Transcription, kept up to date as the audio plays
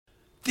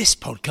This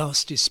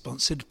podcast is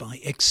sponsored by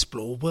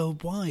Explore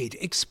Worldwide.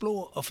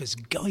 Explore offers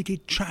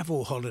guided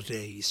travel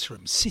holidays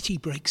from city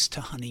breaks to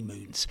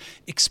honeymoons.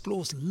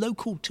 Explore's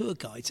local tour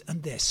guides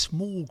and their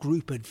small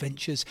group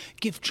adventures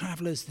give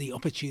travellers the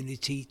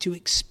opportunity to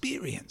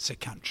experience a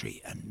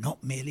country and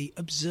not merely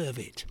observe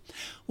it.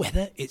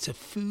 Whether it's a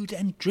food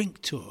and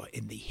drink tour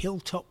in the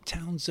hilltop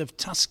towns of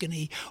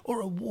Tuscany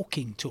or a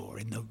walking tour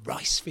in the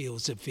rice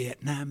fields of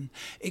Vietnam,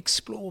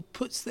 Explore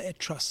puts their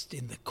trust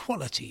in the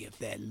quality of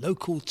their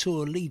local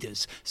tour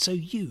leaders so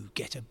you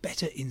get a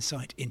better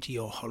insight into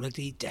your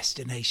holiday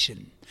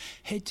destination.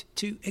 Head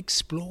to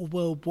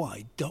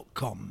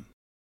exploreworldwide.com.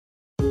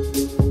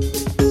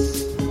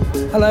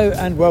 Hello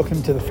and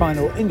welcome to the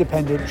final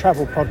independent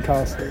travel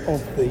podcast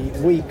of the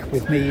week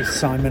with me,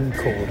 Simon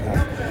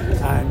Corder.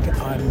 And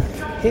I'm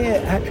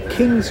here at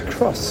King's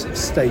Cross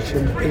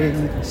station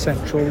in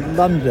central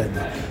London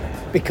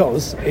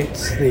because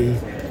it's the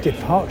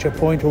departure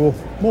point, or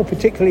more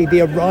particularly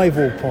the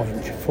arrival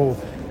point for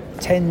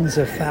tens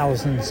of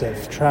thousands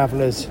of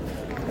travellers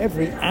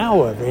every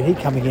hour really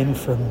coming in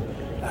from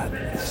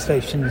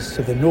stations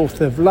to the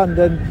north of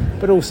London,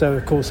 but also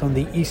of course on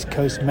the East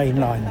Coast Main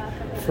Line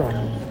from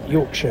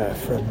Yorkshire,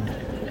 from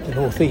the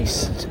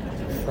northeast,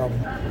 from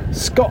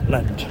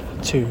Scotland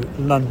to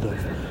London.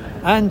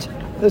 And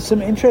there's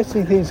some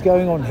interesting things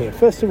going on here.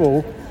 First of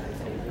all,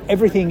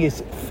 everything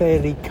is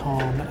fairly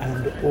calm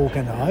and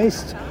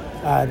organised.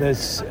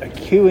 There's a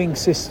queuing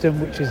system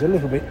which is a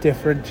little bit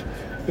different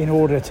in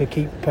order to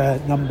keep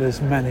numbers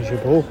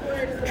manageable.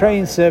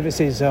 Train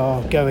services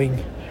are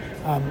going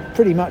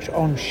pretty much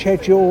on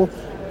schedule,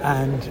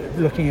 and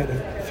looking at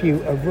a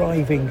few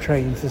arriving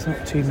trains, there's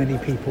not too many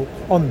people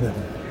on them.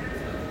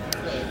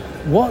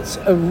 What's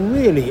a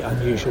really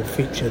unusual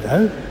feature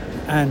though,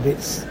 and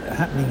it's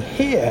happening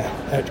here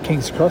at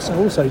King's Cross and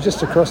also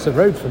just across the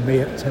road from me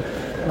at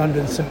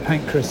London St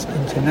Pancras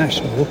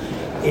International,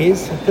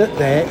 is that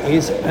there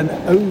is an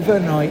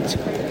overnight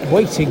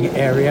waiting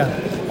area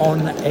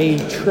on a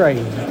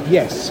train.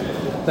 Yes,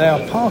 they are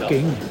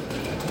parking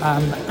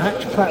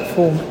at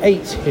platform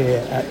 8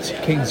 here at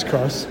King's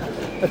Cross,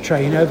 a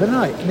train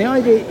overnight. And the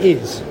idea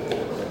is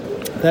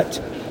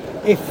that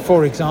if,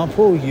 for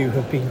example, you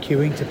have been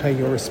queuing to pay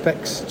your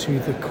respects to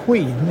the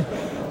Queen,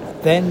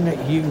 then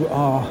you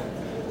are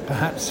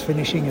perhaps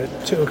finishing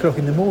at 2 o'clock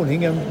in the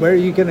morning, and where are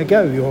you going to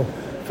go? Your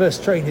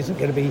first train isn't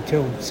going to be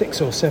till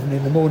 6 or 7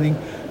 in the morning,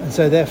 and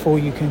so therefore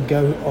you can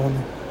go on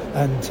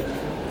and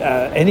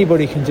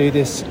anybody can do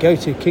this, go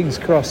to King's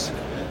Cross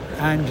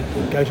and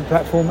go to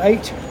platform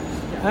 8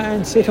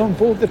 and sit on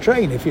board the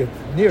train. If you're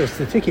nearest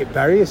the ticket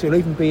barriers, you'll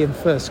even be in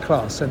first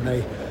class, and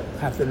they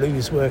have the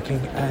loos working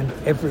and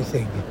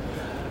everything.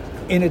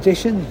 In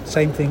addition,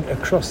 same thing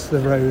across the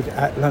road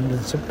at London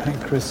St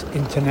Pancras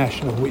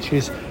International, which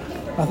is,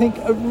 I think,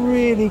 a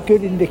really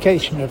good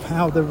indication of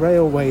how the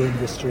railway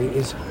industry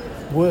is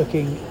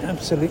working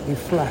absolutely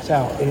flat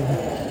out in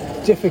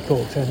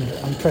difficult and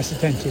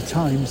unprecedented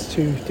times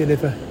to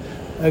deliver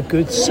a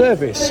good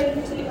service.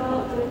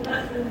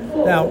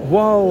 Now,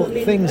 while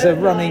things are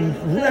running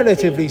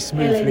relatively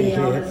smoothly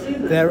here,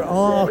 there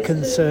are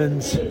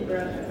concerns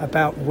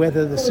about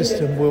whether the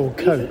system will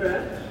cope.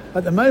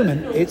 At the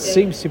moment, it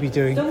seems to be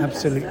doing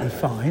absolutely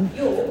fine.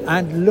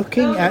 And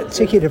looking at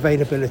ticket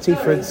availability,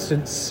 for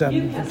instance,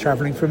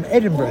 travelling from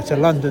Edinburgh to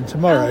London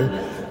tomorrow,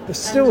 there's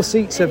still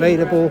seats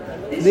available,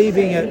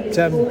 leaving at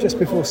just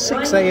before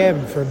 6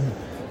 a.m. from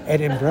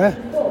Edinburgh,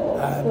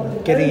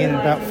 getting in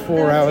about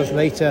 4 hours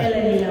later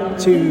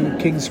to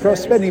King's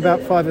Cross, spending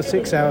about 5 or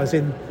 6 hours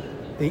in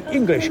the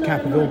English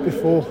capital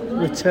before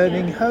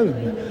returning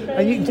home.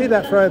 And you can do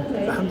that for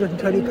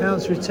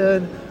 £120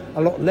 return,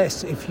 a lot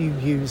less if you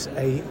use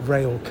a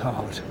rail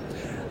card.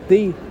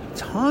 The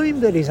time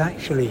that is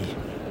actually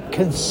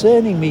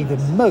concerning me the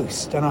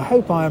most, and I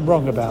hope I am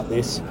wrong about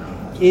this,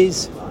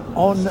 is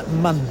on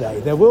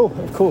Monday. There will,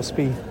 of course,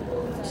 be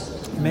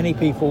many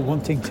people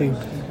wanting to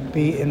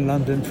be in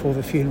London for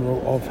the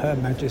funeral of Her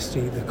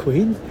Majesty the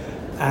Queen,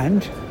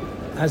 and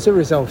as a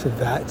result of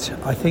that,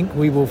 I think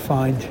we will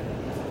find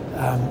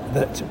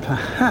that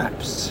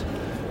perhaps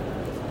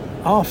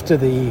after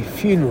the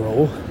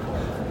funeral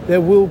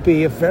there will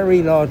be a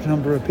very large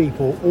number of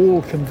people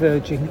all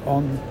converging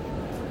on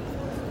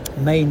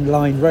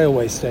mainline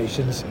railway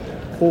stations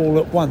all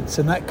at once,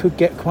 and that could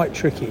get quite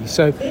tricky.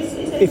 So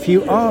if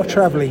you are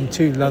travelling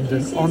to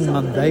London on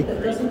Monday,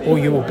 or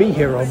you will be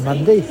here on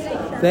Monday,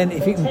 then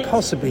if you can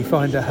possibly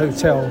find a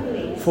hotel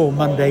for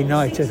Monday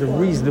night at a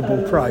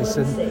reasonable price,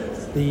 and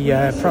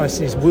the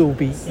prices will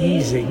be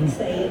easing,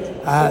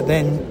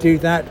 then do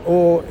that,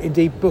 or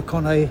indeed book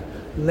on a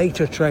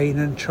later train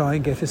and try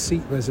and get a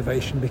seat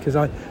reservation, because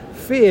I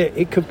fear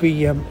it could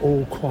be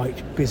all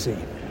quite busy.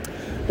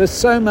 There's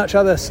so much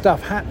other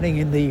stuff happening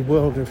in the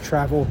world of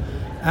travel.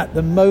 At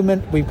the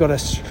moment, we've got a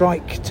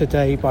strike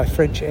today by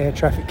French air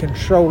traffic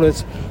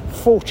controllers.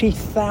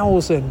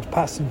 40,000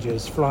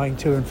 passengers flying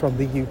to and from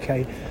the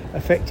UK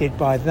affected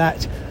by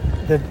that.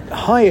 The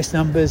highest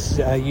numbers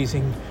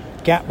using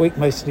Gatwick,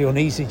 mostly on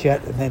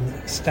EasyJet, and then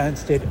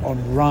Stansted on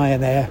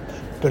Ryanair.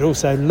 but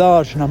also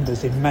large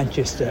numbers in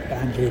Manchester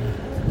and in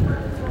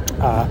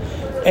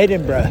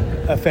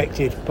Edinburgh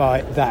affected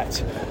by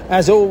that.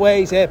 As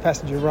always, air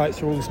passenger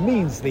rights rules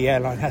means the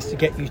airline has to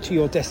get you to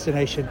your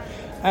destination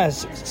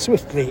as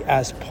swiftly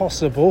as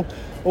possible,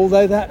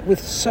 although that with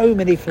so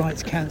many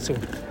flights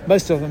cancelled,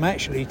 most of them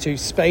actually to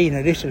Spain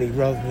and Italy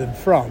rather than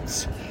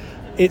France,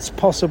 it's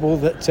possible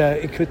that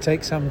it could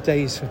take some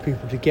days for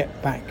people to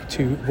get back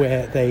to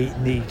where they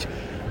need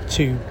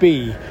to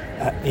be.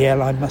 The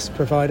airline must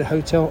provide a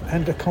hotel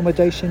and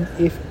accommodation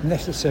if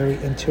necessary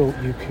until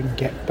you can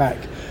get back,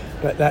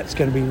 but that's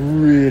going to be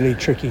really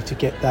tricky to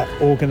get that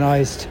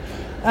organised.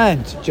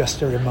 And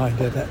just a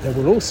reminder that there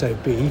will also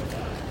be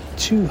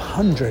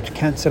 200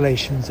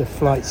 cancellations of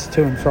flights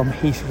to and from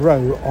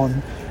Heathrow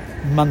on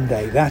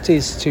Monday. That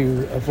is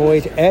to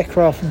avoid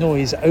aircraft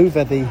noise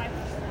over the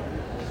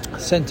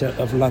centre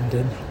of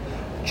London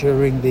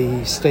during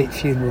the state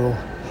funeral,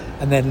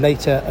 and then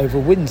later over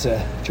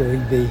Windsor during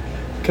the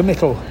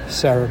committal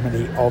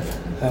ceremony of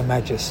Her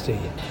Majesty.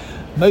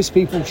 Most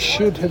people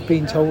should have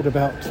been told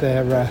about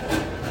their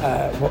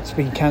what's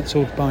been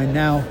cancelled by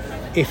now.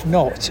 If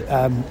not,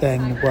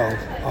 then well,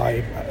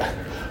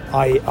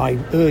 I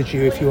urge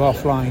you, if you are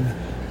flying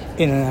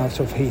in and out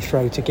of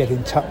Heathrow, to get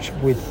in touch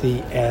with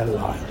the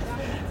airline.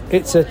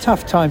 It's a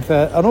tough time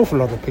for an awful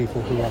lot of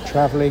people who are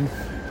travelling.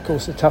 Of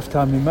course, a tough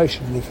time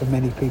emotionally for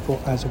many people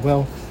as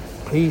well.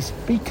 Please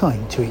be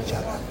kind to each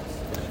other.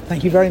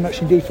 Thank you very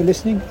much indeed for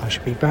listening. I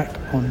shall be back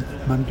on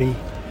Monday,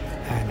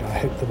 and I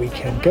hope the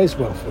weekend goes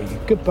well for you.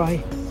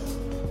 Goodbye.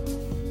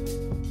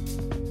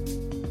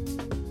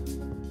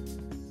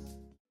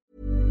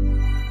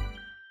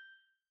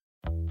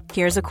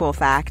 Here's a cool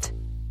fact.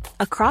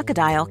 A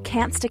crocodile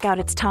can't stick out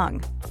its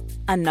tongue.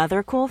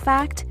 Another cool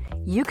fact,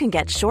 you can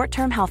get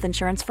short-term health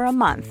insurance for a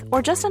month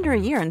or just under a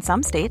year in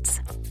some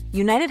states.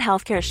 United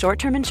Healthcare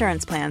short-term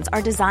insurance plans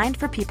are designed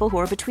for people who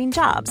are between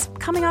jobs,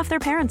 coming off their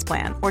parents'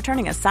 plan, or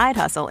turning a side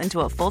hustle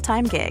into a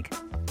full-time gig.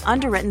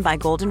 Underwritten by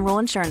Golden Rule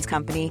Insurance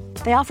Company,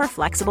 they offer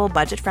flexible,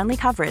 budget-friendly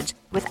coverage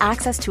with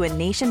access to a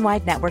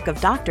nationwide network of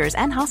doctors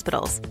and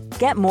hospitals.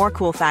 Get more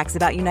cool facts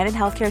about United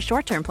Healthcare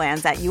short-term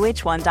plans at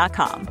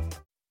uh1.com.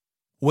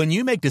 When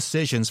you make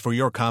decisions for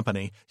your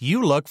company,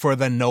 you look for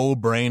the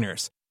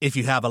no-brainers. If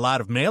you have a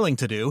lot of mailing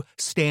to do,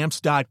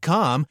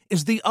 Stamps.com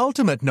is the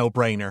ultimate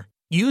no-brainer.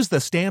 Use the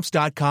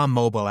Stamps.com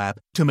mobile app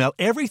to mail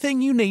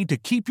everything you need to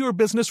keep your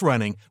business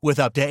running with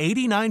up to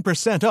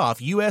 89% off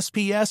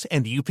USPS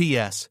and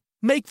UPS.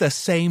 Make the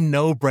same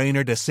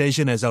no-brainer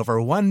decision as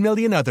over 1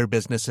 million other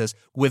businesses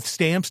with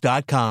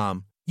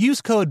Stamps.com.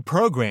 Use code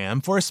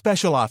PROGRAM for a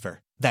special offer.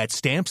 That's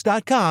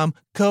Stamps.com,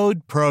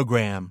 code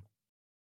PROGRAM.